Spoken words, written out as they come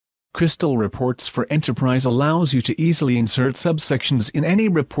Crystal Reports for Enterprise allows you to easily insert subsections in any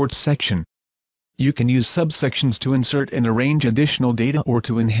report section. You can use subsections to insert and arrange additional data or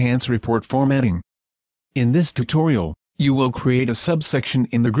to enhance report formatting. In this tutorial, you will create a subsection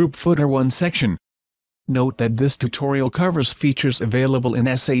in the Group Footer 1 section. Note that this tutorial covers features available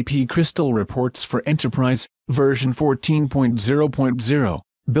in SAP Crystal Reports for Enterprise, version 14.0.0,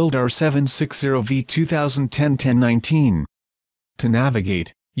 Build R760V 2010-1019. To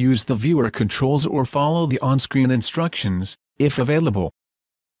navigate, use the viewer controls or follow the on-screen instructions, if available.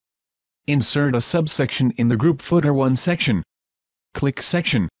 Insert a subsection in the Group Footer 1 section. Click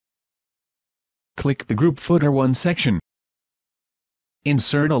Section. Click the Group Footer 1 section.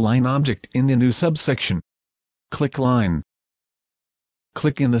 Insert a line object in the new subsection. Click Line.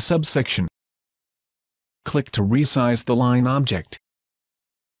 Click in the subsection. Click to resize the line object.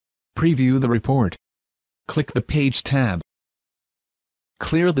 Preview the report. Click the Page tab.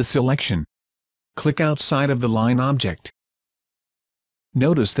 Clear the selection. Click outside of the line object.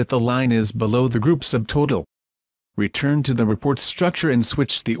 Notice that the line is below the group subtotal. Return to the report structure and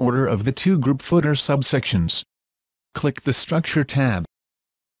switch the order of the two group footer subsections. Click the Structure tab.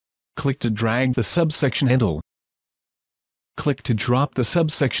 Click to drag the subsection handle. Click to drop the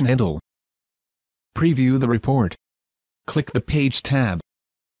subsection handle. Preview the report. Click the Page tab.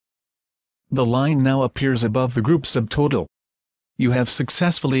 The line now appears above the group subtotal. You have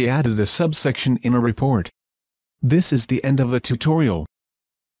successfully added a subsection in a report. This is the end of the tutorial.